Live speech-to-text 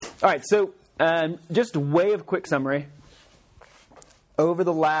All right, so just way of quick summary. Over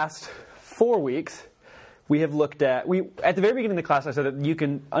the last 4 weeks, we have looked at the very beginning of the class, I said that you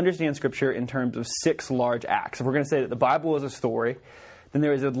can understand Scripture in terms of 6 large acts. If we're going to say that the Bible is a story, then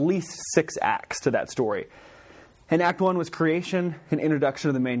there is at least 6 acts to that story. And Act 1 was creation and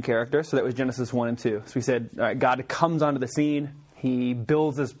introduction of the main character, so that was Genesis 1 and 2. So we said, all right, God comes onto the scene, He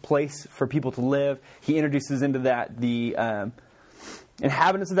builds this place for people to live, He introduces into that the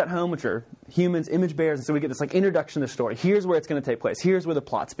inhabitants of that home, which are humans, image bearers, and so we get this introduction to the story. Here's where it's going to take place. Here's where the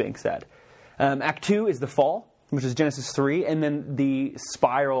plot's being said. Act 2 is the fall, which is Genesis 3, and then the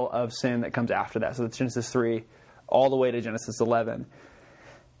spiral of sin that comes after that. So it's Genesis 3 all the way to Genesis 11.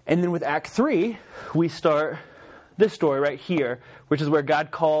 And then with Act 3, we start this story right here, which is where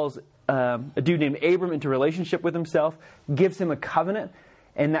God calls a dude named Abram into relationship with himself, gives him a covenant,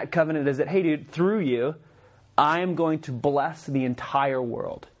 and that covenant is that, hey dude, through you, I am going to bless the entire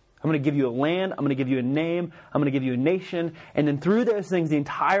world. I'm going to give you a land, I'm going to give you a name, I'm going to give you a nation, and then through those things, the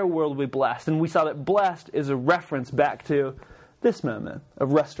entire world will be blessed. And we saw that blessed is a reference back to this moment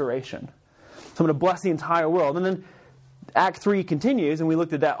of restoration. So I'm going to bless the entire world. And then Act 3 continues, and we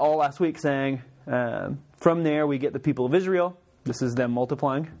looked at that all last week, saying, from there we get the people of Israel. This is them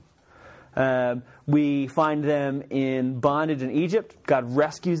multiplying. We find them in bondage in Egypt. God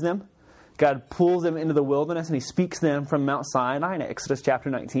rescues them. God pulls them into the wilderness, and He speaks them from Mount Sinai in Exodus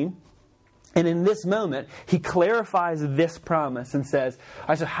chapter 19. And in this moment, He clarifies this promise and says, all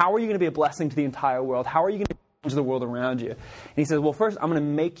right, so how are you going to be a blessing to the entire world? How are you going to change the world around you? And He says, well, first, I'm going to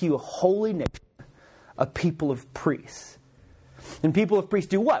make you a holy nation, a people of priests. And people of priests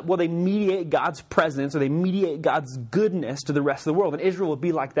do what? Well, they mediate God's presence, or they mediate God's goodness to the rest of the world. And Israel will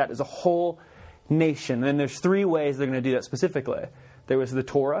be like that as a whole nation. And there's 3 ways they're going to do that specifically. There was the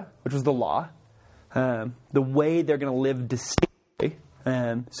Torah, which was the law, the way they're going to live distinctly.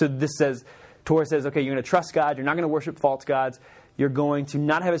 So this says, Torah says, okay, you're going to trust God, you're not going to worship false gods, you're going to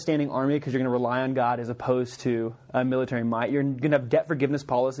not have a standing army because you're going to rely on God as opposed to military might. You're going to have debt forgiveness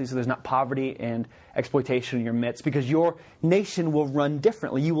policies so there's not poverty and exploitation in your midst, because your nation will run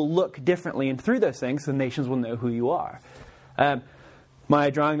differently. You will look differently, and through those things, the nations will know who you are. My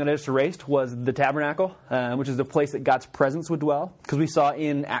drawing that I just erased was the tabernacle, which is the place that God's presence would dwell. Because we saw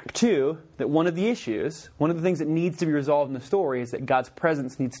in Act 2 that one of the issues, one of the things that needs to be resolved in the story is that God's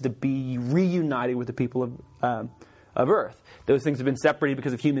presence needs to be reunited with the people of earth. Those things have been separated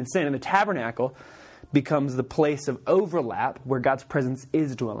because of human sin, and the tabernacle becomes the place of overlap where God's presence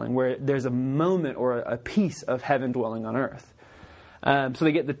is dwelling, where there's a moment or a piece of heaven dwelling on earth. So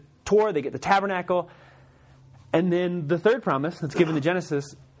they get the Torah, they get the tabernacle. And then the third promise that's given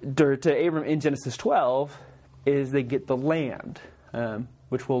to Abram in Genesis 12 is they get the land,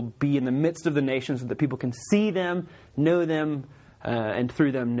 which will be in the midst of the nations so that people can see them, know them, and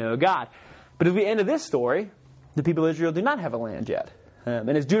through them know God. But as we end this story, the people of Israel do not have a land yet. And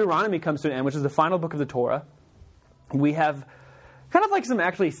as Deuteronomy comes to an end, which is the final book of the Torah, we have kind of some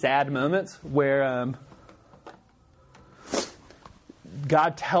actually sad moments where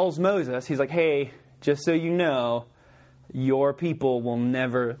God tells Moses, He's like, hey, just so you know, your people will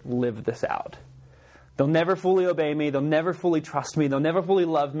never live this out. They'll never fully obey me. They'll never fully trust me. They'll never fully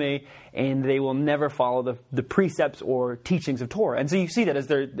love me. And they will never follow the precepts or teachings of Torah. And so you see that as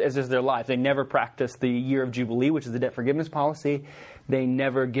their life. They never practice the year of Jubilee, which is the debt forgiveness policy. They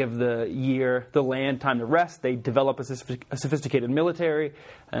never give the land time to rest. They develop a sophisticated military.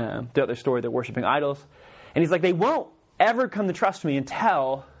 Throughout their story, they're worshiping idols. And He's like, they won't ever come to trust me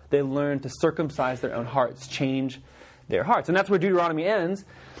until they learn to circumcise their own hearts, change their hearts. And that's where Deuteronomy ends.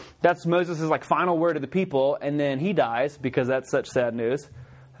 That's Moses' final word to the people, and then he dies because that's such sad news.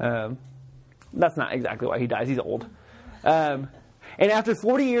 That's not exactly why he dies. He's old. And after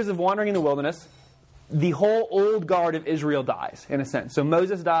 40 years of wandering in the wilderness, the whole old guard of Israel dies, in a sense. So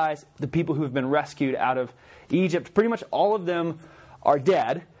Moses dies. The people who have been rescued out of Egypt, pretty much all of them are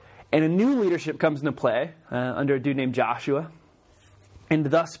dead. And a new leadership comes into play under a dude named Joshua. And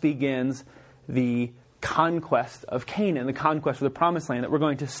thus begins the conquest of Canaan, the conquest of the promised land, that we're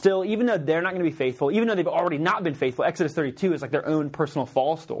going to still, even though they're not going to be faithful, even though they've already not been faithful, Exodus 32 is like their own personal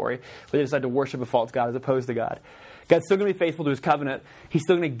fall story, where they decide to worship a false god as opposed to God. God's still going to be faithful to His covenant. He's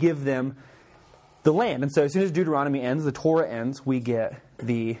still going to give them the land. And so as soon as Deuteronomy ends, the Torah ends, we get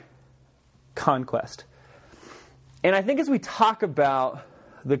the conquest. And I think as we talk about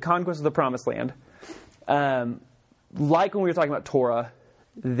the conquest of the promised land, like when we were talking about Torah,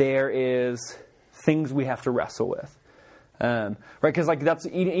 there is things we have to wrestle with. Right? Because that's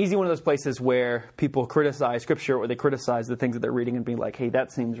easy one of those places where people criticize Scripture, or they criticize the things that they're reading and being like, hey,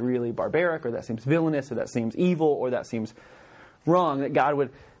 that seems really barbaric, or that seems villainous, or that seems evil, or that seems wrong, that God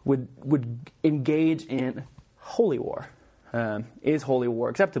would would engage in holy war. Is holy war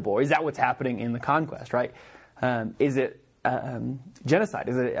acceptable? Is that what's happening in the conquest, right? Is it genocide?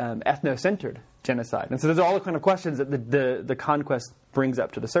 Is it ethnocentered genocide? And so there's all the kind of questions that the conquest brings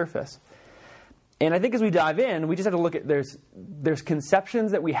up to the surface. And I think as we dive in, we just have to look at, there's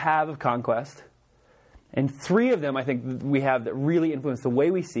conceptions that we have of conquest, and 3 of them I think we have that really influence the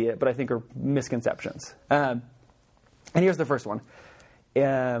way we see it, but I think are misconceptions. And here's the first one.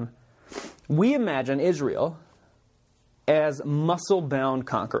 We imagine Israel as muscle-bound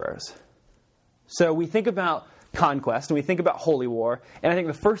conquerors. So we think about conquest, and we think about holy war, and I think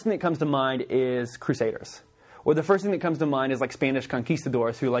the first thing that comes to mind is crusaders. Or the first thing that comes to mind is like Spanish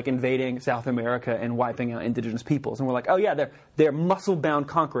conquistadors who like invading South America and wiping out indigenous peoples. And we're like, oh yeah, they're muscle-bound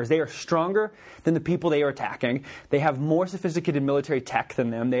conquerors. They are stronger than the people they are attacking. They have more sophisticated military tech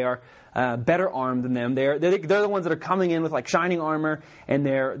than them. They are better armed than them. They're the ones that are coming in with like shining armor, and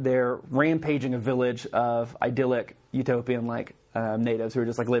they're rampaging a village of idyllic utopian like natives who are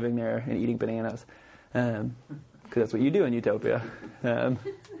just like living there and eating bananas, because that's what you do in utopia.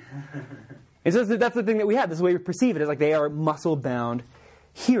 And so that's the thing that we have. This is the way we perceive it, is like they are muscle-bound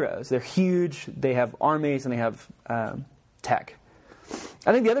heroes. They're huge. They have armies and they have tech.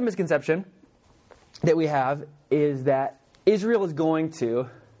 I think the other misconception that we have is that Israel is going to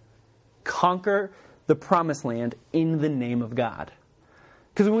conquer the promised land in the name of God.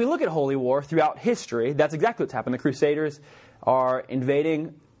 Because when we look at holy war throughout history, that's exactly what's happened. The Crusaders are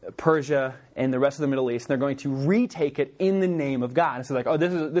invading Persia and the rest of the Middle East, and they're going to retake it in the name of God. And so like, oh,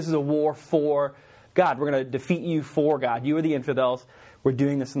 this is a war for God. We're going to defeat you for God. You are the infidels. We're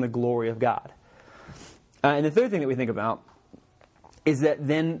doing this in the glory of God. And the third thing that we think about is that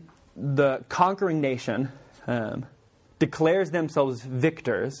then the conquering nation declares themselves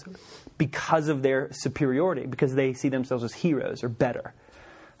victors because of their superiority, because they see themselves as heroes or better.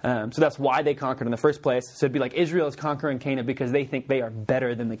 So that's why they conquered in the first place. So it'd be like Israel is conquering Canaan because they think they are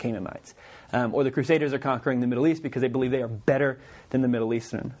better than the Canaanites. Or the Crusaders are conquering the Middle East because they believe they are better than the Middle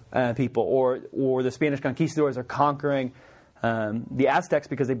Eastern people. Or the Spanish conquistadors are conquering the Aztecs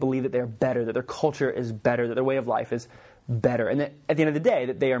because they believe that they are better, that their culture is better, that their way of life is better. And that at the end of the day,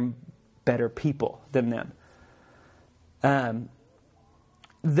 that they are better people than them.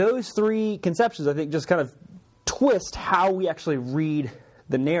 Those 3 conceptions, I think, just kind of twist how we actually read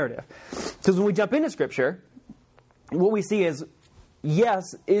the narrative. Because when we jump into Scripture, what we see is,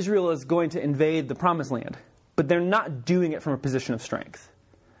 yes, Israel is going to invade the Promised Land, but they're not doing it from a position of strength.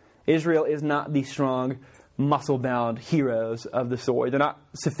 Israel is not the strong, muscle-bound heroes of the story. They're not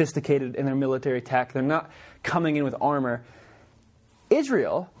sophisticated in their military tech. They're not coming in with armor.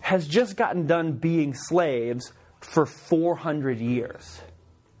 Israel has just gotten done being slaves for 400 years.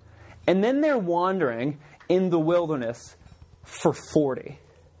 And then they're wandering in the wilderness for 40.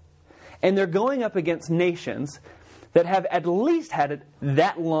 And they're going up against nations that have at least had it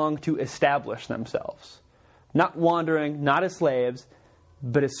that long to establish themselves. Not wandering, not as slaves,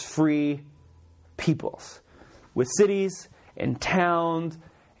 but as free peoples. With cities and towns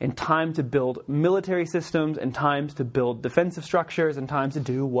and time to build military systems and times to build defensive structures and times to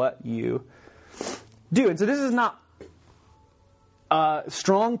do what you do. And so this is not a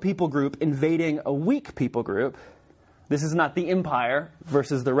strong people group invading a weak people group. This is not the empire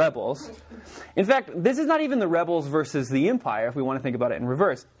versus the rebels. In fact, this is not even the rebels versus the empire, if we want to think about it in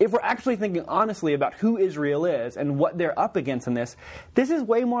reverse. If we're actually thinking honestly about who Israel is and what they're up against in this is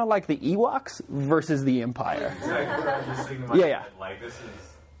way more like the Ewoks versus the empire. Exactly what I was just thinking about. Yeah. Like, this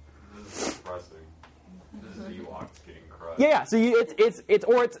is depressing. This is Ewoks getting crushed. Yeah. So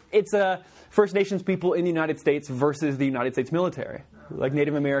it's First Nations people in the United States versus the United States military, like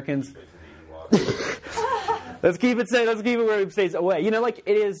Native Americans. Let's keep it where it stays away. You know, like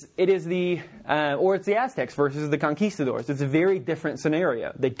it is the it's the Aztecs versus the conquistadors. It's a very different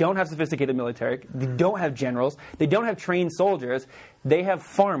scenario. They don't have sophisticated military. They don't have generals. They don't have trained soldiers. They have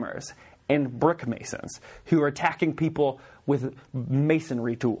farmers and brick masons who are attacking people with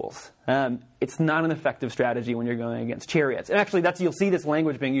masonry tools. It's not an effective strategy when you're going against chariots. And actually, you'll see this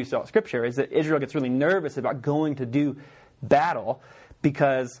language being used throughout Scripture, is that Israel gets really nervous about going to do battle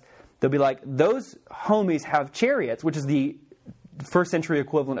because they'll be like, those homies have chariots, which is the first century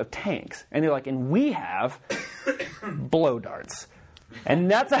equivalent of tanks. And they're like, and we have blow darts.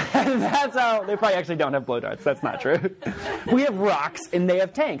 And that's how they probably actually don't have blow darts. That's not true. We have rocks and they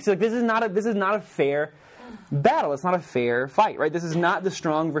have tanks. So like, this is not a fair battle. It's not a fair fight, right? This is not the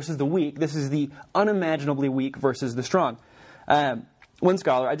strong versus the weak. This is the unimaginably weak versus the strong. One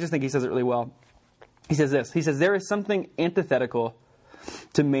scholar, I just think he says it really well. He says this. He says, there is something antithetical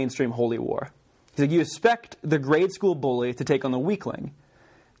to mainstream holy war. He's like, you expect the grade school bully to take on the weakling.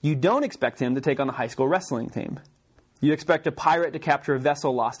 You don't expect him to take on a high school wrestling team. You expect a pirate to capture a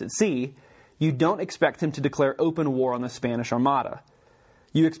vessel lost at sea. You don't expect him to declare open war on the Spanish Armada.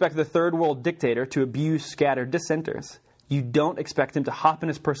 You expect the third world dictator to abuse scattered dissenters. You don't expect him to hop in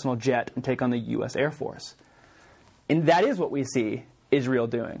his personal jet and take on the U.S. Air Force. And that is what we see Israel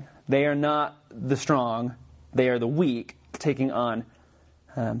doing. They are not the strong, they are the weak, taking on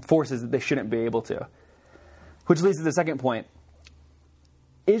forces that they shouldn't be able to. Which leads to the second point.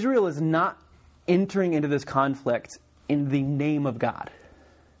 Israel is not entering into this conflict in the name of God.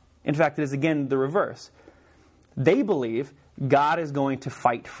 In fact, it is again the reverse. They believe God is going to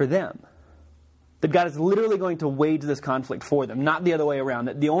fight for them. That God is literally going to wage this conflict for them, not the other way around.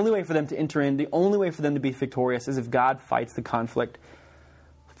 That the only way for them to enter in, the only way for them to be victorious is if God fights the conflict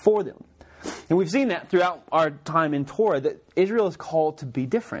for them. And we've seen that throughout our time in Torah, that Israel is called to be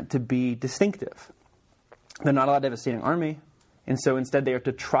different, to be distinctive. They're not allowed to have a standing army, and so instead they are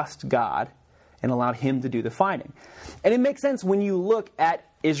to trust God and allow Him to do the fighting. And it makes sense when you look at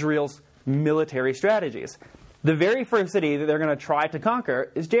Israel's military strategies. The very first city that they're going to try to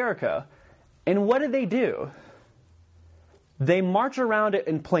conquer is Jericho. And what do? They march around it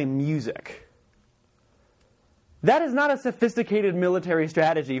and play music. That is not a sophisticated military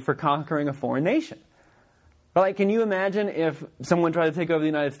strategy for conquering a foreign nation. Like, can you imagine if someone tried to take over the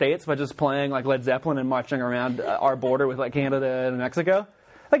United States by just playing like Led Zeppelin and marching around our border with like Canada and Mexico?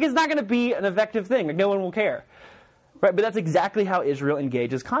 Like, it's not going to be an effective thing. Like, no one will care. Right? But that's exactly how Israel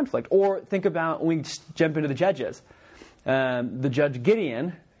engages conflict. Or think about when we jump into the Judges. The judge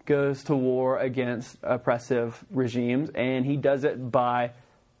Gideon goes to war against oppressive regimes, and he does it by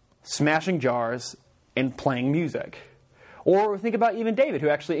smashing jars and playing music. Or think about even David, who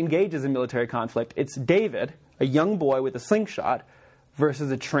actually engages in military conflict. It's David, a young boy with a slingshot,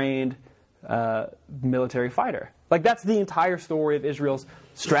 versus a trained military fighter. Like, that's the entire story of Israel's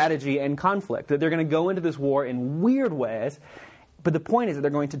strategy and conflict. That they're going to go into this war in weird ways, but the point is that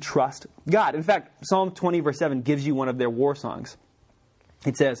they're going to trust God. In fact, Psalm 20, verse 7 gives you one of their war songs.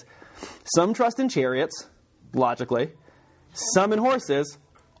 It says, "Some trust in chariots," logically, "some in horses,"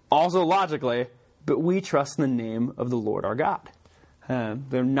 also logically, "but we trust in the name of the Lord our God."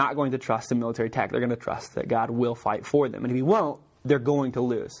 They're not going to trust in military attack. They're going to trust that God will fight for them. And if He won't, they're going to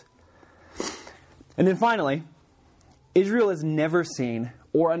lose. And then finally, Israel is never seen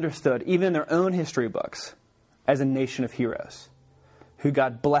or understood, even in their own history books, as a nation of heroes who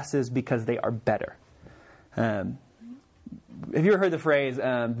God blesses because they are better. Have you ever heard the phrase,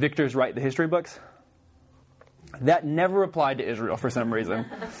 victors write the history books? That never applied to Israel for some reason.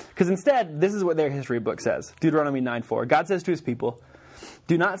 Because instead, this is what their history book says. Deuteronomy 9:4. God says to His people,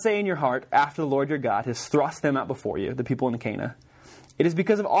 "Do not say in your heart, after the Lord your God has thrust them out before you," the people in Canaan, "it is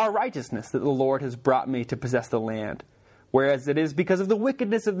because of our righteousness that the Lord has brought me to possess the land. Whereas it is because of the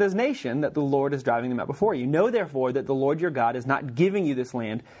wickedness of this nation that the Lord is driving them out before you. Know therefore that the Lord your God is not giving you this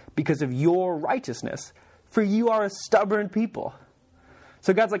land because of your righteousness, for you are a stubborn people."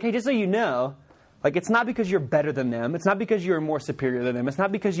 So God's like, hey, just so you know, like, it's not because you're better than them. It's not because you're more superior than them. It's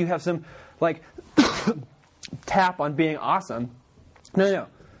not because you have some, like, tap on being awesome. No.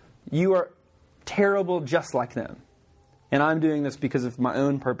 You are terrible just like them. And I'm doing this because of my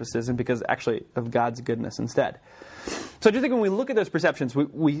own purposes and because, actually, of God's goodness instead. So I just think when we look at those perceptions,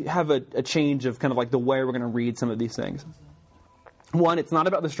 we have a change of kind of like the way we're going to read some of these things. One, it's not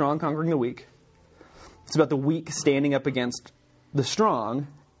about the strong conquering the weak. It's about the weak standing up against the strong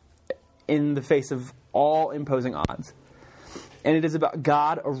in the face of all imposing odds. And it is about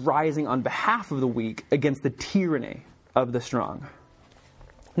God arising on behalf of the weak against the tyranny of the strong.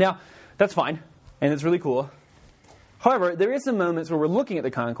 Now, that's fine, and it's really cool. However, there is some moments where we're looking at the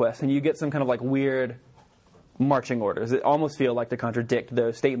conquest and you get some kind of like weird marching orders that almost feel like to contradict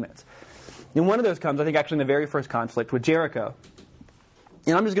those statements. And one of those comes, I think, actually in the very first conflict with Jericho.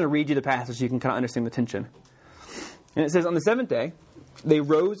 And I'm just going to read you the passage so you can kind of understand the tension. And it says, "On the seventh day, they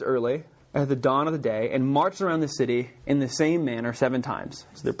rose early at the dawn of the day and marched around the city in the same manner 7 times.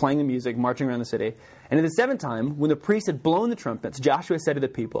 So they're playing the music, marching around the city. And at the 7th time, when the priest had blown the trumpets, Joshua said to the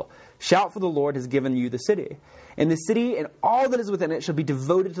people, 'Shout, for the Lord has given you the city. And the city and all that is within it shall be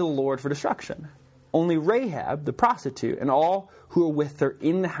devoted to the Lord for destruction. Only Rahab, the prostitute, and all who are with her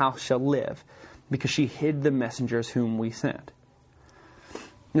in the house shall live, because she hid the messengers whom we sent.'"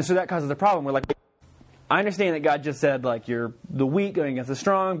 And so that causes a problem. We're like, I understand that God just said, like, you're the weak going against the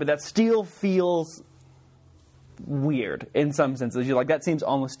strong, but that still feels weird in some senses. You're like, that seems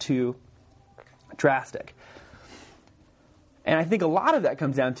almost too drastic. And I think a lot of that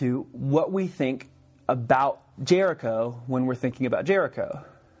comes down to what we think about Jericho when we're thinking about Jericho.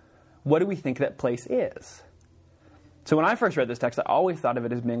 What do we think that place is? So when I first read this text, I always thought of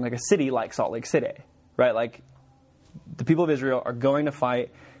it as being like a city like Salt Lake City, right? Like the people of Israel are going to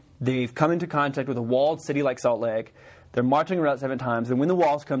fight. They've come into contact with a walled city like Salt Lake. They're marching around 7 times. And when the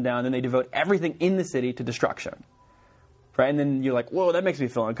walls come down, then they devote everything in the city to destruction, right? And then you're like, whoa, that makes me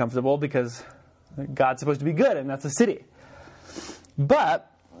feel uncomfortable because God's supposed to be good, and that's a city.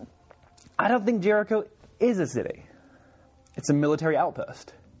 But I don't think Jericho is a city. It's a military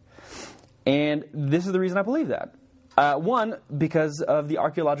outpost. And this is the reason I believe that. One, because of the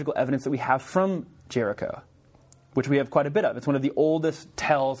archaeological evidence that we have from Jericho, which we have quite a bit of. It's one of the oldest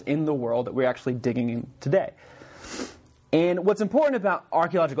tells in the world that we're actually digging in today. And what's important about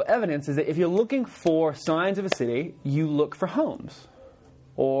archaeological evidence is that if you're looking for signs of a city, you look for homes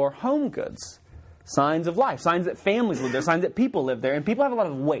or home goods, signs of life, signs that families live there, signs that people live there. And people have a lot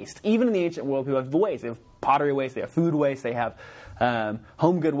of waste. Even in the ancient world, people have waste. They have pottery waste, they have food waste, they have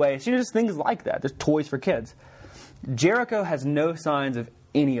home good waste, just things like that. There's toys for kids. Jericho has no signs of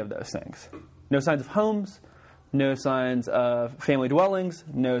any of those things. No signs of homes, no signs of family dwellings,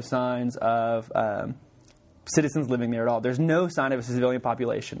 no signs of citizens living there at all. There's no sign of a civilian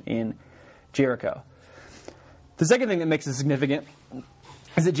population in Jericho. The second thing that makes it significant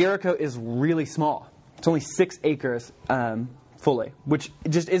is that Jericho is really small. It's only 6 acres fully, which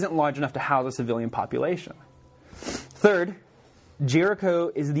just isn't large enough to house a civilian population. Third,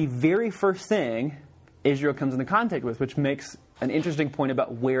 Jericho is the very first thing Israel comes into contact with, which makes an interesting point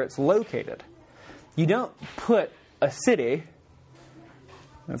about where it's located. You don't put a city,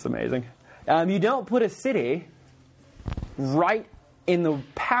 that's amazing, you don't put a city right in the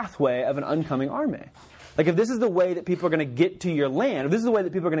pathway of an oncoming army. Like if this is the way that people are going to get to your land, if this is the way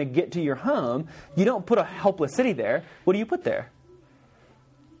that people are going to get to your home, you don't put a helpless city there. What do you put there?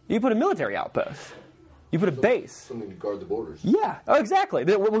 You put a military outpost. You put a base. Something to guard the borders. Yeah, oh, exactly.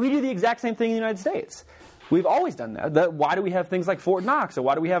 We do the exact same thing in the United States. We've always done that. Why do we have things like Fort Knox? Or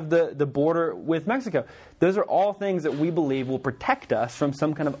why do we have the border with Mexico? Those are all things that we believe will protect us from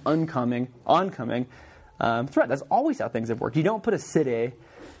some kind of oncoming threat. That's always how things have worked. You don't put a city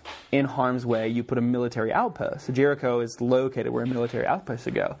in harm's way. You put a military outpost. So Jericho is located where a military outpost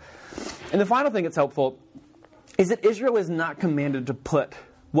should go. And the final thing that's helpful is that Israel is not commanded to put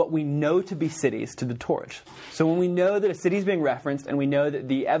what we know to be cities to the torch. So when we know that a city is being referenced and we know that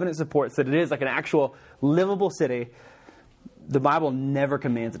the evidence supports that it is like an actual livable city, the Bible never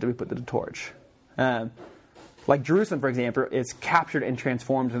commands it to be put to the torch. Like Jerusalem, for example, is captured and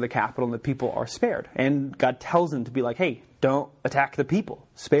transformed into the capital and the people are spared. And God tells them to be like, hey, don't attack the people.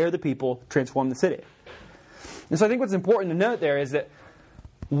 Spare the people, transform the city. And so I think what's important to note there is that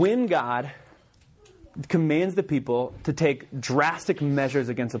when God commands the people to take drastic measures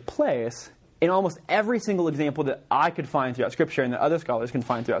against a place, in almost every single example that I could find throughout Scripture and that other scholars can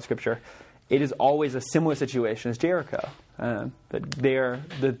find throughout Scripture, it is always a similar situation as Jericho.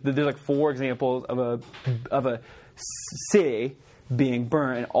 There's like 4 examples of a city being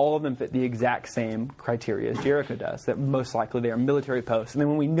burned, and all of them fit the exact same criteria as Jericho does, that most likely they are military posts. And then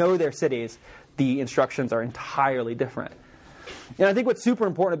when we know they're cities, the instructions are entirely different. And I think what's super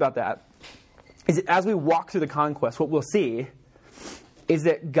important about that is that as we walk through the conquest, what we'll see is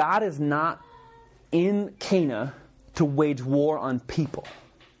that God is not in Canaan to wage war on people.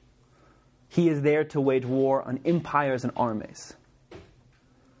 He is there to wage war on empires and armies.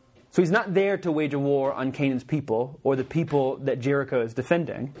 So he's not there to wage a war on Canaan's people or the people that Jericho is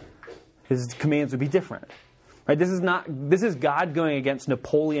defending. His commands would be different. Right? This is God going against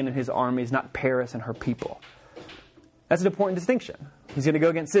Napoleon and his armies, not Paris and her people. That's an important distinction. He's going to go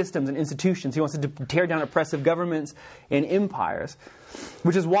against systems and institutions. He wants to tear down oppressive governments and empires.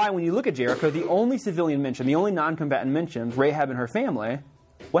 Which is why when you look at Jericho, the only civilian mention, the only non-combatant mentions, Rahab and her family,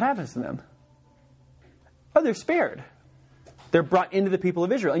 what happens to them? Oh, they're spared. They're brought into the people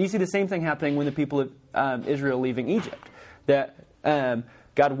of Israel. And you see the same thing happening when the people of Israel leaving Egypt. That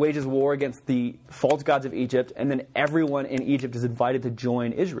God wages war against the false gods of Egypt, and then everyone in Egypt is invited to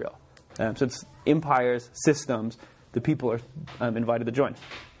join Israel. So it's empires, systems. The people are invited to join.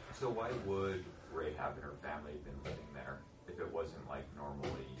 So why would Rahab and her family have been living there if it wasn't like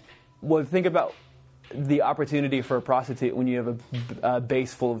normally? Well, think about the opportunity for a prostitute when you have a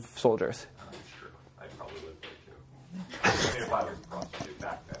base full of soldiers. That's true. I'd probably live there too. I mean, if I was a prostitute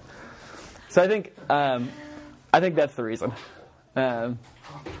back then. So I think that's the reason.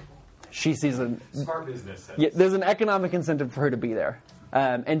 She sees Smart business sense. Yeah, there's an economic incentive for her to be there.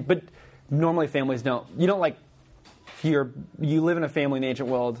 But normally families don't. You don't like. You live in a family in the ancient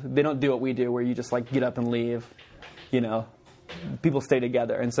world, they don't do what we do, where you just like get up and leave. People stay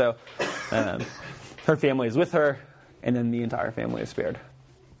together, and so her family is with her, and then the entire family is spared.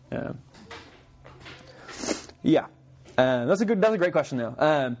 Yeah. That's a great question,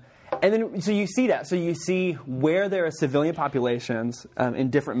 though. And then, so you see that. So you see where there are civilian populations in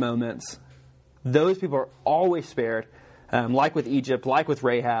different moments. Those people are always spared, like with Egypt, like with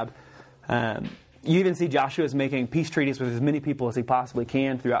Rahab. You even see Joshua is making peace treaties with as many people as he possibly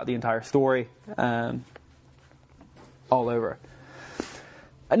can throughout the entire story, all over.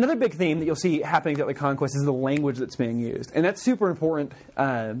 Another big theme that you'll see happening throughout the conquest is the language that's being used. And that's super important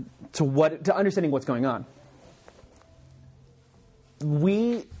to understanding what's going on.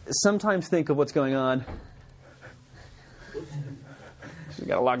 We sometimes think of what's going on. You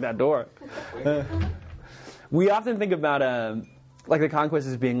got to lock that door. We often think about like the conquest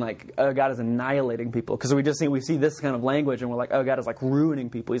as being like, oh, God is annihilating people, because we see this kind of language and we're like, oh, God is like ruining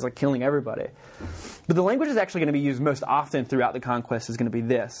people. He's like killing everybody. But the language is actually going to be used most often throughout the conquest is going to be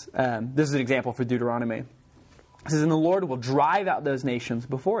this. This is an example for Deuteronomy. It says, and the Lord will drive out those nations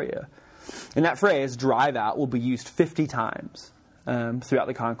before you. And that phrase, drive out, will be used 50 times throughout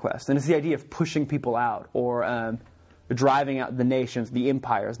the conquest. And it's the idea of pushing people out or driving out the nations, the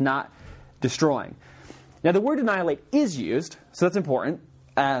empires, not destroying. Now, the word annihilate is used, so that's important.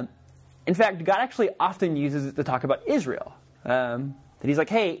 In fact, God actually often uses it to talk about Israel. That he's like,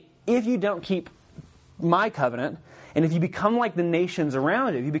 hey, if you don't keep my covenant, and if you become like the nations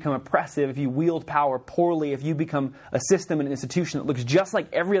around it, if you become oppressive, if you wield power poorly, if you become a system and an institution that looks just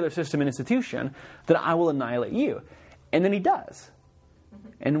like every other system and institution, then I will annihilate you. And then he does.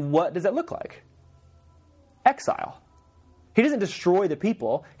 And what does that look like? Exile. He doesn't destroy the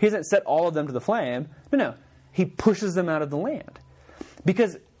people. He doesn't set all of them to the flame. No. He pushes them out of the land.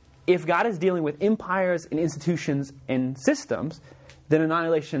 Because if God is dealing with empires and institutions and systems, then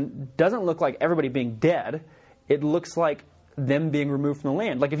annihilation doesn't look like everybody being dead. It looks like them being removed from the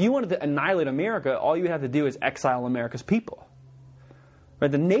land. Like if you wanted to annihilate America, all you would have to do is exile America's people.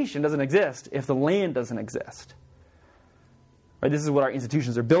 Right? The nation doesn't exist if the land doesn't exist. Right, this is what our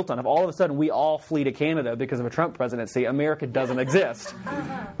institutions are built on. If all of a sudden we all flee to Canada because of a Trump presidency, America doesn't exist.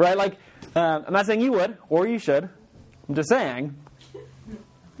 Right? Like, I'm not saying you would, or you should. I'm just saying,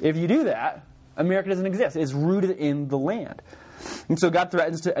 if you do that, America doesn't exist. It's rooted in the land. And so God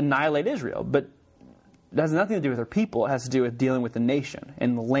threatens to annihilate Israel, but it has nothing to do with their people. It has to do with dealing with the nation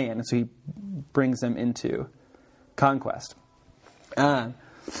and the land. And so he brings them into conquest. And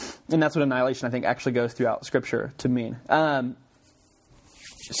that's what annihilation, I think, actually goes throughout Scripture to mean.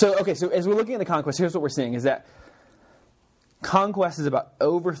 So as we're looking at the conquest, here's what we're seeing, is that conquest is about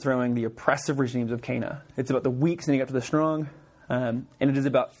overthrowing the oppressive regimes of Canaan. It's about the weak standing up to the strong, and it is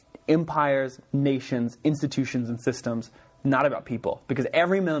about empires, nations, institutions, and systems, not about people. Because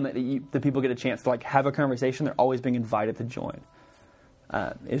every moment that the people get a chance to like have a conversation, they're always being invited to join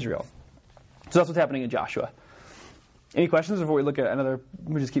Israel. So that's what's happening in Joshua. Any questions before we look at another?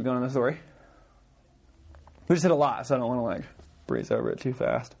 We just keep going on the story. We just hit a lot, so I don't want to like breeze over it too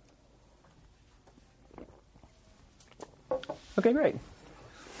fast. Okay, great.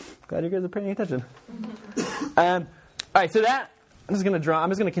 Glad you guys are paying attention. All right, so that I'm just going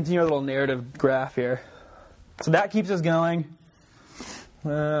to continue our little narrative graph here. So that keeps us going.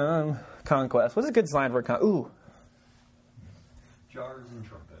 Conquest. What's a good sign for a conquest? Ooh. Jars and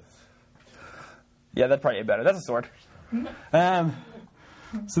trumpets. Yeah, that'd probably be better. That's a sword.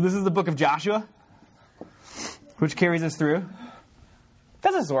 So this is the book of Joshua, which carries us through.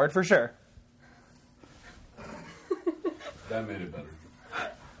 That's a sword for sure. That made it better.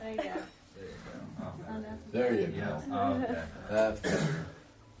 There you go. There you go. Oh, okay. That's better.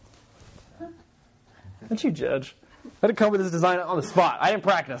 Don't you judge? I didn't come up with this design on the spot. I didn't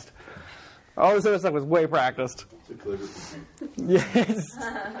practice. All this other stuff was way practiced. It's a clever. Yes.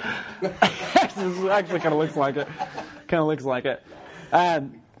 Actually kind of looks like it.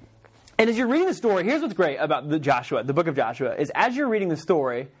 And as you're reading the story, here's what's great about the book of Joshua, is as you're reading the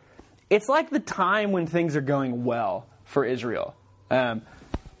story, it's like the time when things are going well for Israel.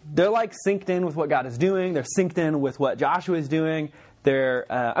 They're like synced in with what God is doing. They're synced in with what Joshua is doing. There's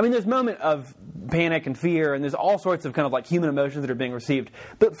a moment of panic and fear, and there's all sorts of kind of like human emotions that are being received.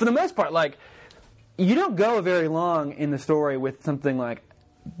 But for the most part, like, you don't go very long in the story with something like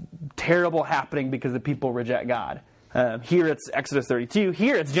terrible happening because the people reject God. Here it's Exodus 32.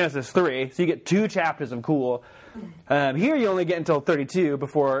 Here it's Genesis 3. So you get 2 chapters of cool. Here you only get until 32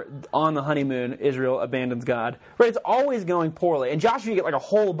 before, on the honeymoon, Israel abandons God. Right? It's always going poorly. In Joshua, you get like a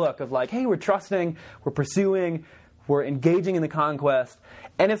whole book of like, hey, we're trusting, we're pursuing, we're engaging in the conquest.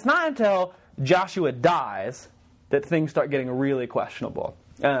 And it's not until Joshua dies that things start getting really questionable.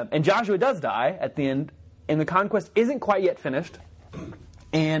 And Joshua does die at the end, and the conquest isn't quite yet finished.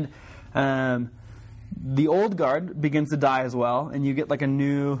 And the old guard begins to die as well, and you get like a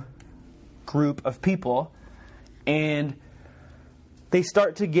new group of people. And they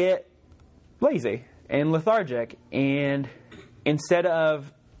start to get lazy and lethargic. And instead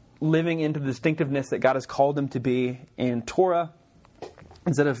of living into the distinctiveness that God has called them to be in Torah,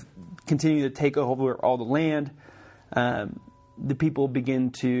 instead of continuing to take over all the land, the people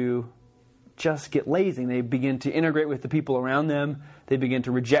begin to just get lazy. They begin to integrate with the people around them. They begin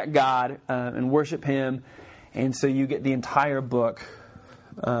to reject God and worship Him. And so you get the entire book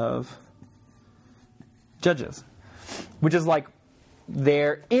of Judges, which is like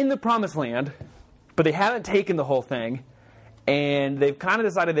they're in the promised land, but they haven't taken the whole thing. And they've kind of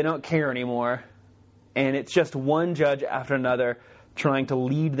decided they don't care anymore. And it's just one judge after another trying to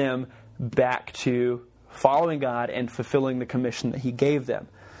lead them back to following God and fulfilling the commission that He gave them.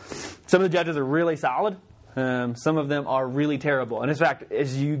 Some of the judges are really solid. Some of them are really terrible. And in fact,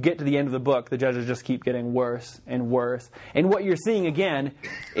 as you get to the end of the book, the judges just keep getting worse and worse. And what you're seeing again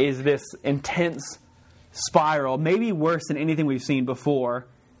is this intense spiral, maybe worse than anything we've seen before,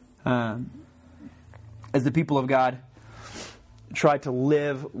 as the people of God try to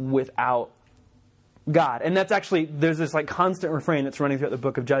live without God. And that's actually, there's this like constant refrain that's running throughout the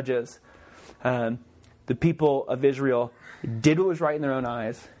book of Judges. The people of Israel did what was right in their own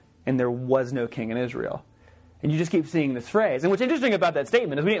eyes, and there was no king in Israel. And you just keep seeing this phrase. And what's interesting about that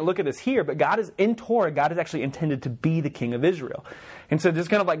statement is we didn't look at this here, but God is in Torah, God is actually intended to be the king of Israel. And so there's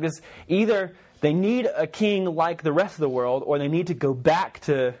kind of like this, either they need a king like the rest of the world, or they need to go back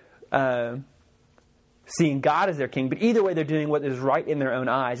to seeing God as their king. But either way, they're doing what is right in their own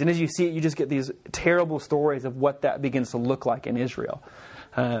eyes. And as you see it, you just get these terrible stories of what that begins to look like in Israel.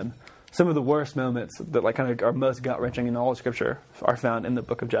 Some of the worst moments that like kind of are most gut-wrenching in all of Scripture are found in the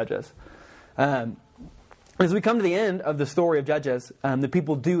book of Judges. As we come to the end of the story of Judges, the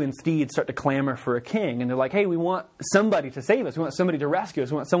people do indeed start to clamor for a king. And they're like, hey, we want somebody to save us. We want somebody to rescue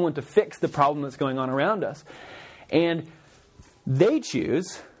us. We want someone to fix the problem that's going on around us. And they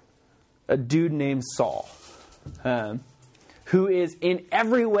choose a dude named Saul, who is in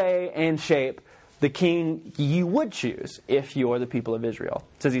every way and shape the king you would choose if you're the people of Israel.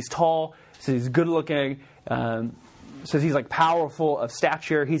 It says he's tall, it says he's good looking, says he's like powerful of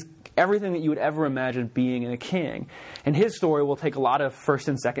stature. He's everything that you would ever imagine being in a king. And his story will take a lot of 1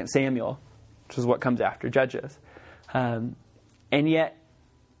 and 2 Samuel, which is what comes after Judges. And yet,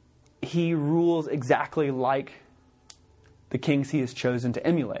 he rules exactly like the kings he has chosen to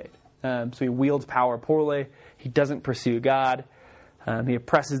emulate. So he wields power poorly. He doesn't pursue God. He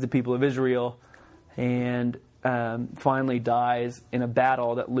oppresses the people of Israel. And finally dies in a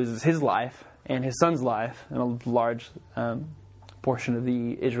battle that loses his life and his son's life and a large portion of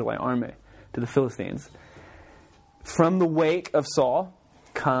the Israelite army to the Philistines. From the wake of Saul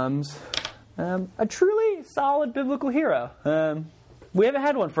comes a truly solid biblical hero. We haven't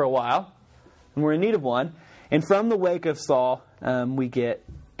had one for a while, and we're in need of one. And from the wake of Saul, we get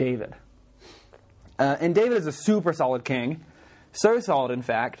David. And David is a super solid king. So solid, in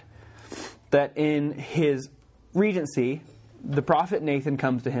fact, that in his regency, the prophet Nathan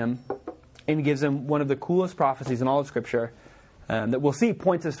comes to him and gives him one of the coolest prophecies in all of Scripture that we'll see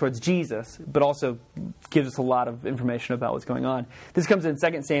points us towards Jesus, but also gives us a lot of information about what's going on. This comes in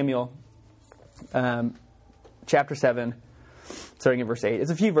 2 Samuel chapter 7, starting in verse 8.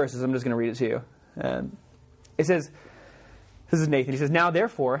 It's a few verses. I'm just going to read it to you. It says, this is Nathan. He says, now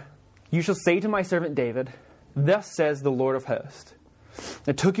therefore, you shall say to my servant David, thus says the Lord of hosts,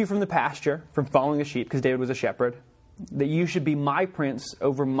 I took you from the pasture, from following the sheep, because David was a shepherd, that you should be my prince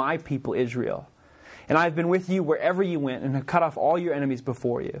over my people Israel. And I have been with you wherever you went, and have cut off all your enemies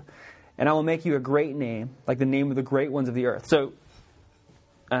before you. And I will make you a great name, like the name of the great ones of the earth. So,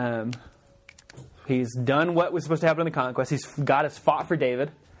 he's done what was supposed to happen in the conquest. God has fought for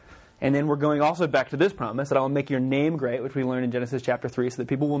David. And then we're going also back to this promise, that I will make your name great, which we learn in Genesis chapter 3, so that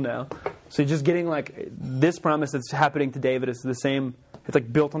people will know. So just getting like this promise that's happening to David is the same. It's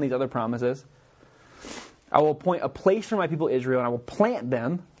like built on these other promises. I will appoint a place for my people Israel, and I will plant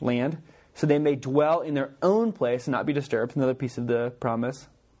them, land, so they may dwell in their own place and not be disturbed. Another piece of the promise.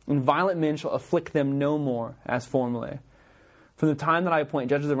 And violent men shall afflict them no more, as formerly. From the time that I appoint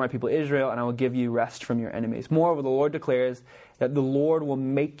judges over my people Israel, and I will give you rest from your enemies. Moreover, the Lord declares that the Lord will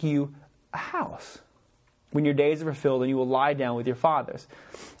make you a house when your days are fulfilled, and you will lie down with your fathers.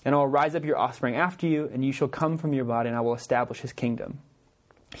 And I will rise up your offspring after you, and you shall come from your body, and I will establish his kingdom.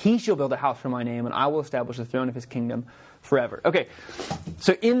 He shall build a house for my name, and I will establish the throne of his kingdom forever. Okay,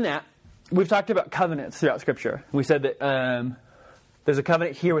 so in that, we've talked about covenants throughout Scripture. We said that there's a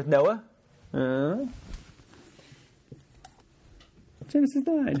covenant here with Noah. Genesis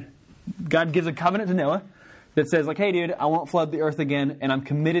 9. God gives a covenant to Noah that says, like, hey, dude, I won't flood the earth again, and I'm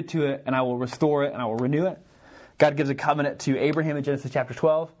committed to it, and I will restore it, and I will renew it. God gives a covenant to Abraham in Genesis chapter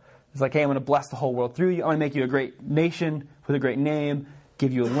 12. It's like, hey, I'm going to bless the whole world through you. I'm going to make you a great nation with a great name,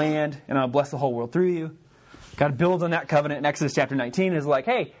 give you a land, and I'll bless the whole world through you. God builds on that covenant in Exodus chapter 19 and is like,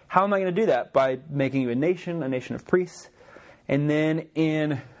 hey, how am I going to do that? By making you a nation of priests. And then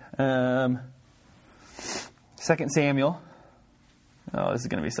in 2 Samuel, oh, this is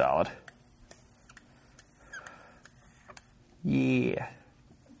going to be solid. Yeah,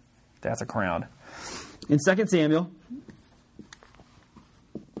 that's a crown. In 2 Samuel,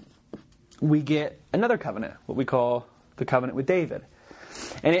 we get another covenant, what we call the covenant with David.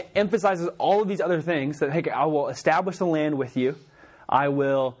 And it emphasizes all of these other things that, hey, I will establish the land with you. I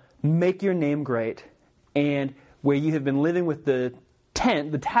will make your name great. And where you have been living with the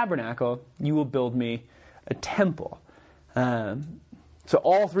tent, the tabernacle, you will build me a temple. So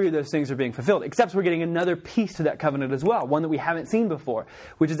all three of those things are being fulfilled, except we're getting another piece to that covenant as well, one that we haven't seen before,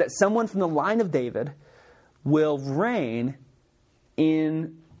 which is that someone from the line of David will reign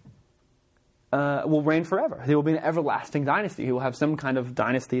forever. There will be an everlasting dynasty. He will have some kind of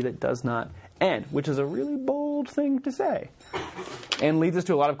dynasty that does not end, which is a really bold thing to say. And leads us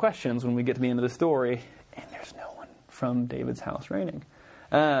to a lot of questions when we get to the end of the story, and there's no one from David's house reigning.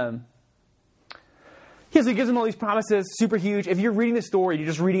 So he gives him all these promises, super huge. If you're reading the story, you're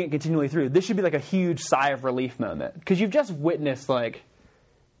just reading it continually through, this should be like a huge sigh of relief moment. Because you've just witnessed, like,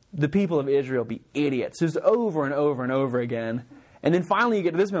 the people of Israel be idiots just over and over and over again. And then finally you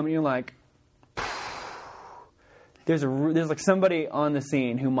get to this moment and you're like, there's like somebody on the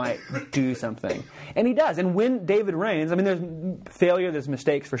scene who might do something. And he does. And when David reigns, I mean, there's failure, there's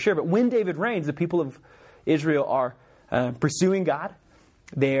mistakes for sure, but when David reigns, the people of Israel are pursuing God.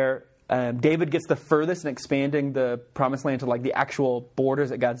 David gets the furthest in expanding the promised land to like the actual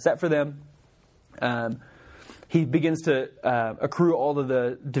borders that God set for them. He begins to accrue all of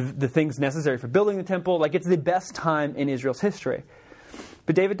the things necessary for building the temple. Like, it's the best time in Israel's history.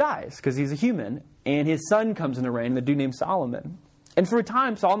 But David dies because he's a human, and his son comes into reign, the dude named Solomon. And for a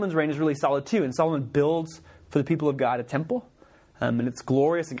time, Solomon's reign is really solid too. And Solomon builds for the people of God a temple, and it's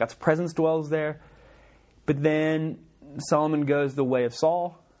glorious, and God's presence dwells there. But then Solomon goes the way of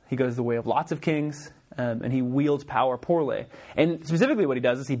Saul. He goes the way of lots of kings, and he wields power poorly. And specifically what he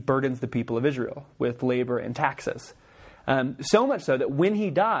does is he burdens the people of Israel with labor and taxes. So much so that when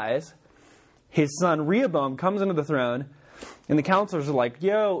he dies, his son Rehoboam comes into the throne, and the counselors are like,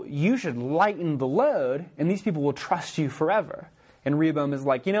 yo, you should lighten the load, and these people will trust you forever. And Rehoboam is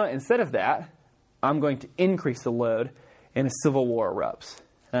like, instead of that, I'm going to increase the load, and a civil war erupts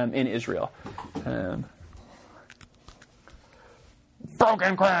in Israel.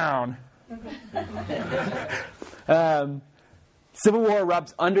 Broken crown. Civil war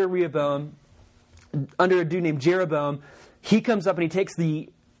erupts under Rehoboam, under a dude named Jeroboam. He comes up and he takes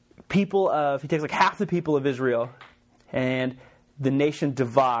like half the people of Israel, and the nation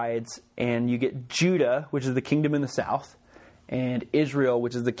divides, and you get Judah, which is the kingdom in the south, and Israel,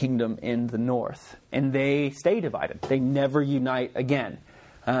 which is the kingdom in the north. And they stay divided. They never unite again.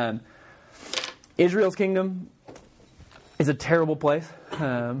 Israel's kingdom is a terrible place.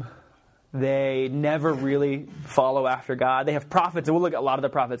 They never really follow after God. They have prophets, and we'll look at a lot of the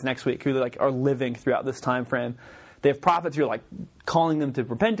prophets next week who are living throughout this time frame. They have prophets who are like calling them to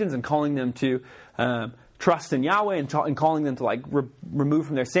repentance and calling them to trust in Yahweh and calling them to like remove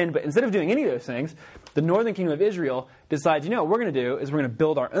from their sin. But instead of doing any of those things, the northern kingdom of Israel decides, what we're going to do is we're going to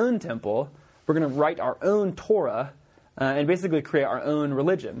build our own temple. We're going to write our own Torah and basically create our own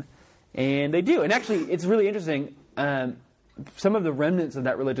religion. And they do. And actually, it's really interesting. Some of the remnants of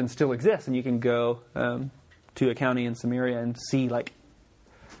that religion still exist, and you can go to a county in Samaria and see like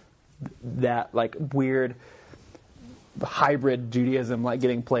that like weird hybrid Judaism like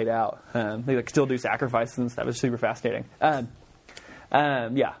getting played out. They like still do sacrifices and stuff. It's super fascinating. Yeah,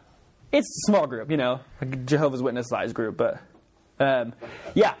 it's a small group, like a Jehovah's Witness size group, but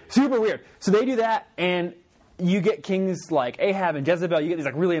yeah, super weird. So they do that, and you get kings like Ahab and Jezebel. You get these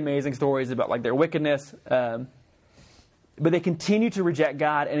like really amazing stories about like their wickedness. But they continue to reject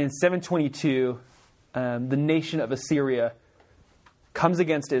God, and in 722, the nation of Assyria comes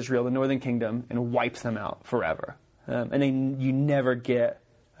against Israel, the northern kingdom, and wipes them out forever. And then you never get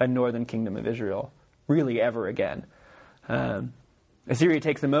a northern kingdom of Israel really ever again. Assyria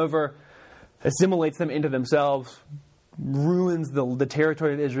takes them over, assimilates them into themselves, ruins the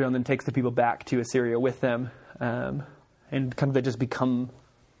territory of Israel, and then takes the people back to Assyria with them. And kind of they just become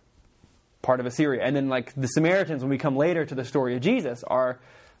part of Assyria. And then like the Samaritans, when we come later to the story of Jesus, are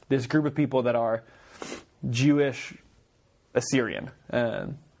this group of people that are Jewish Assyrian.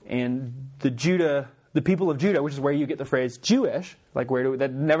 And the Judah the people of Judah, which is where you get the phrase Jewish,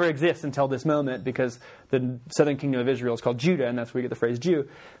 that never exists until this moment because the southern kingdom of Israel is called Judah, and that's where you get the phrase Jew.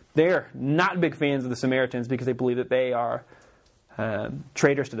 They're not big fans of the Samaritans because they believe that they are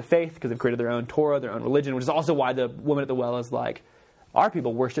traitors to the faith because they've created their own Torah, their own religion, which is also why the woman at the well is like, our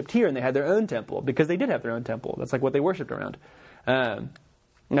people worshipped here and they had their own temple because they did have their own temple. That's like what they worshipped around. And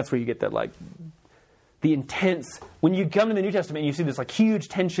that's where you get that like the intense, when you come to the New Testament and you see this like huge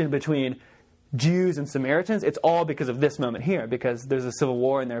tension between Jews and Samaritans, it's all because of this moment here, because there's a civil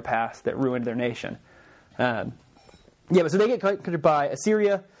war in their past that ruined their nation. But so they get conquered by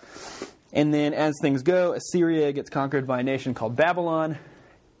Assyria, and then as things go, Assyria gets conquered by a nation called Babylon,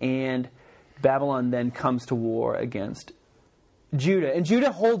 and Babylon then comes to war against Judah. And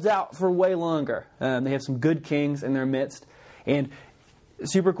Judah holds out for way longer. They have some good kings in their midst, and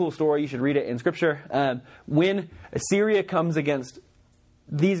super cool story, you should read it in Scripture. When Assyria comes against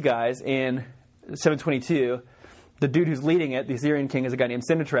these guys in 722, the dude who's leading it, the Assyrian king, is a guy named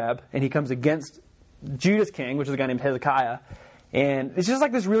Sennacherib, and he comes against Judah's king, which is a guy named Hezekiah. And it's just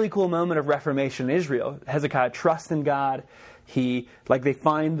like this really cool moment of reformation in Israel. Hezekiah trusts in God. They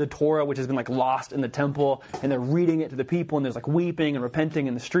find the Torah, which has been like lost in the temple, and they're reading it to the people, and there's like weeping and repenting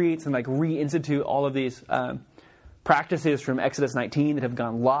in the streets, and like reinstitute all of these practices from Exodus 19 that have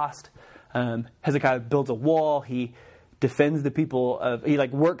gone lost. Hezekiah builds a wall. He defends the people he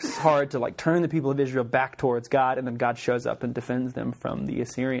works hard to turn the people of Israel back towards God, and then God shows up and defends them from the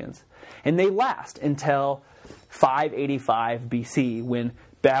Assyrians. And they last until 585 BC, when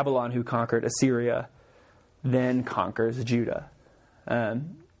Babylon, who conquered Assyria, then conquers Judah.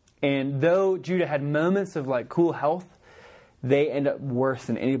 And though Judah had moments of cool health, they end up worse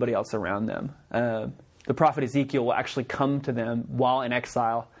than anybody else around them. The prophet Ezekiel will actually come to them while in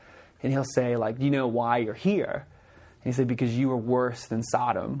exile, and he'll say, do you know why you're here? And he said, because you are worse than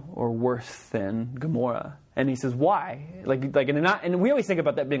Sodom or worse than Gomorrah. And he says, why? And we always think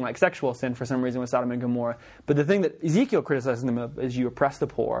about that being like sexual sin for some reason with Sodom and Gomorrah. But the thing that Ezekiel criticizes them of is you oppressed the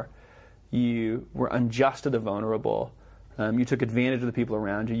poor, you were unjust to the vulnerable, you took advantage of the people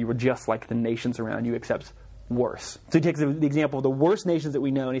around you, you were just like the nations around you, except worse. So he takes the example of the worst nations that we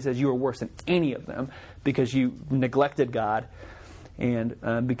know, and he says you were worse than any of them because you neglected God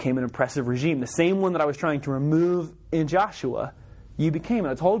and became an oppressive regime. The same one that I was trying to remove in Joshua, you became. And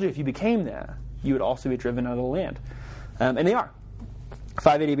I told you if you became that, you would also be driven out of the land. And they are.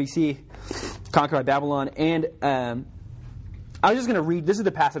 580 BC, conquered by Babylon. And I was just going to read, this is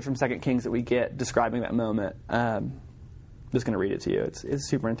the passage from 2 Kings that we get describing that moment. I'm just going to read it to you. It's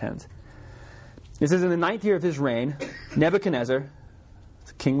super intense. It says, in the 9th year of his reign, Nebuchadnezzar,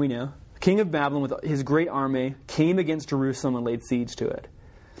 the king we know, king of Babylon with his great army, came against Jerusalem and laid siege to it.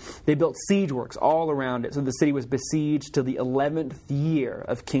 They built siege works all around it, so the city was besieged till the 11th year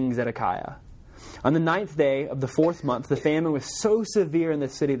of King Zedekiah. On the 9th day of the 4th month, the famine was so severe in the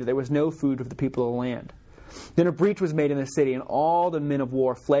city that there was no food for the people of the land. Then a breach was made in the city, and all the men of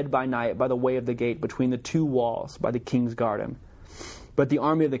war fled by night by the way of the gate between the two walls by the king's garden. But the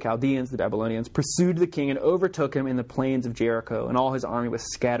army of the Chaldeans, the Babylonians, pursued the king and overtook him in the plains of Jericho, and all his army was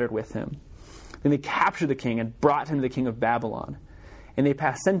scattered with him. Then they captured the king and brought him to the king of Babylon, and they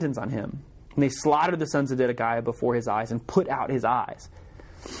passed sentence on him. And they slaughtered the sons of Zedekiah before his eyes and put out his eyes.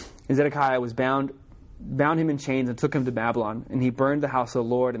 And Zedekiah was bound him in chains and took him to Babylon, and he burned the house of the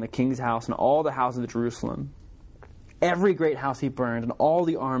Lord and the king's house and all the houses of Jerusalem. Every great house he burned, and all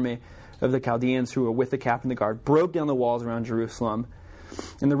the army of the Chaldeans who were with the captain of the guard broke down the walls around Jerusalem.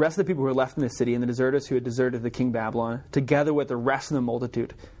 And the rest of the people who were left in the city, and the deserters who had deserted the king Babylon, together with the rest of the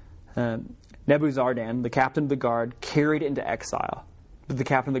multitude, Nebuzaradan, the captain of the guard, carried it into exile. But the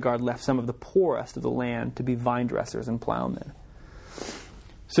captain of the guard left some of the poorest of the land to be vine dressers and plowmen.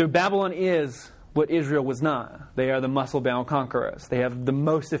 So Babylon is what Israel was not. They are the muscle-bound conquerors. They have the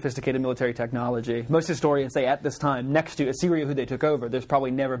most sophisticated military technology. Most historians say at this time, next to Assyria, who they took over, there's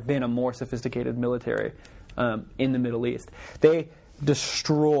probably never been a more sophisticated military in the Middle East. They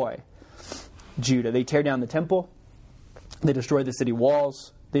destroy Judah. They tear down the temple. They destroy the city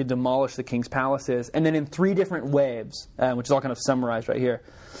walls. They demolish the king's palaces. And then in 3 different waves, which is all kind of summarized right here,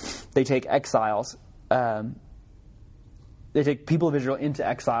 they take exiles. They take people of Israel into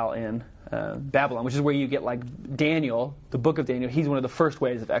exile in Babylon, which is where you get Daniel, the book of Daniel. He's one of the first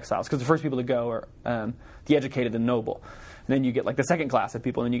waves of exiles, because the first people to go are the educated and noble. And then you get the second class of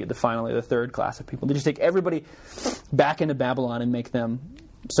people, and then you get finally the third class of people. They just take everybody back into Babylon and make them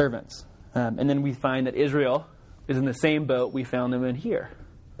servants. And then we find that Israel is in the same boat we found them in here.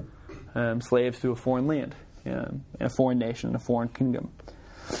 Slaves to a foreign land, in a foreign nation, in a foreign kingdom.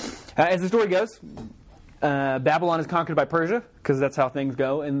 As the story goes, Babylon is conquered by Persia, because that's how things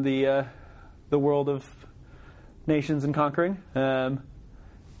go in the the world of nations and conquering.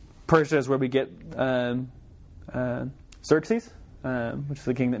 Persia is where we get Xerxes, which is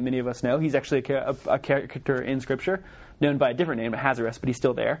the king that many of us know. He's actually a character in Scripture, known by a different name, Ahasuerus, but he's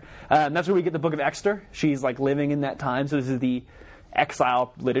still there. That's where we get the book of Esther. She's like living in that time, so this is the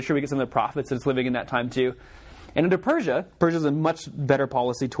exile literature. We get some of the prophets that's living in that time too. And under Persia is a much better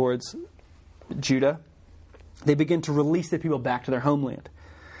policy towards Judah. They begin to release the people back to their homeland.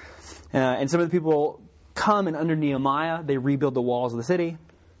 And some of the people come, and under Nehemiah, they rebuild the walls of the city.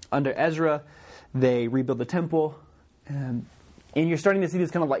 Under Ezra, they rebuild the temple. And you're starting to see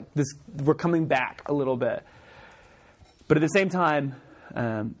this kind of like this, we're coming back a little bit. But at the same time,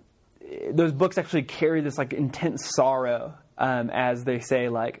 those books actually carry this like intense sorrow as they say,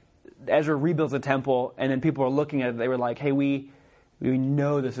 like, Ezra rebuilds the temple, and then people are looking at it, they were like, hey, we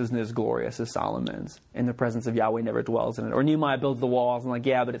know this isn't as glorious as Solomon's, and the presence of Yahweh never dwells in it. Or Nehemiah builds the walls, and like,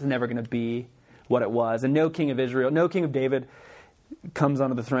 yeah, but it's never going to be what it was. And no king of Israel, no king of David comes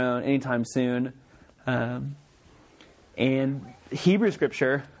onto the throne anytime soon. And Hebrew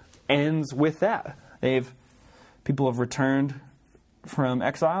Scripture ends with that. People have returned from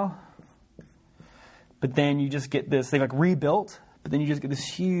exile, but then you just get this, they've like rebuilt, but then you just get this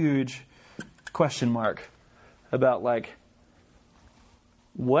huge question mark about like,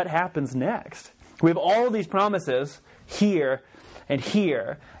 what happens next? We have all of these promises here and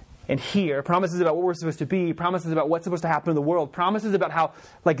here and here, promises about what we're supposed to be, promises about what's supposed to happen in the world, promises about how,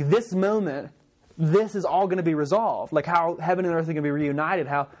 like, this moment, this is all going to be resolved, like how heaven and earth are going to be reunited,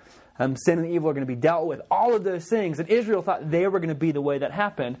 how sin and evil are going to be dealt with, all of those things. And Israel thought they were going to be the way that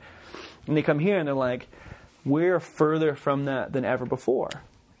happened. And they come here and they're like, we're further from that than ever before.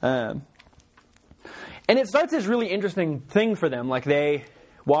 And it starts this really interesting thing for them. Like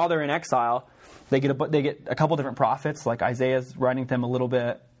while they're in exile, they get a couple different prophets. Like Isaiah's writing them a little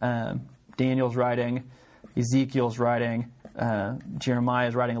bit. Daniel's writing. Ezekiel's writing.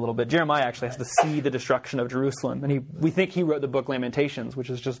 Jeremiah's writing a little bit. Jeremiah actually has to see the destruction of Jerusalem, and we think he wrote the book Lamentations, which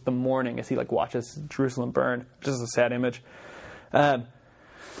is just the mourning as he like watches Jerusalem burn. Just a sad image.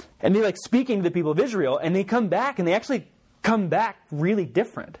 And they're like speaking to the people of Israel, and they come back, and they actually come back really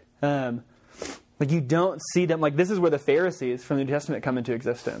different. Like you don't see them, like this is where the Pharisees from the New Testament come into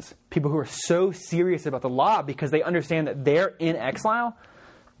existence. People who are so serious about the law because they understand that they're in exile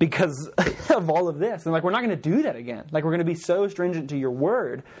because of all of this. And like, we're not going to do that again. Like, we're going to be so stringent to your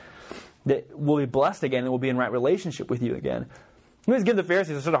word that we'll be blessed again and we'll be in right relationship with you again. You always give the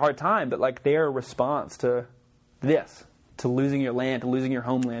Pharisees a sort of hard time, but like their response to this, to losing your land, to losing your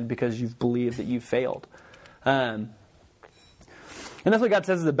homeland because you've believed that you've failed. And that's what God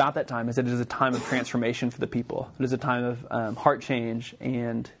says is about that time, is that it is a time of transformation for the people. It is a time of heart change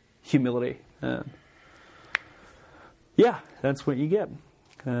and humility. Yeah, that's what you get.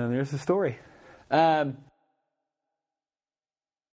 There's the story.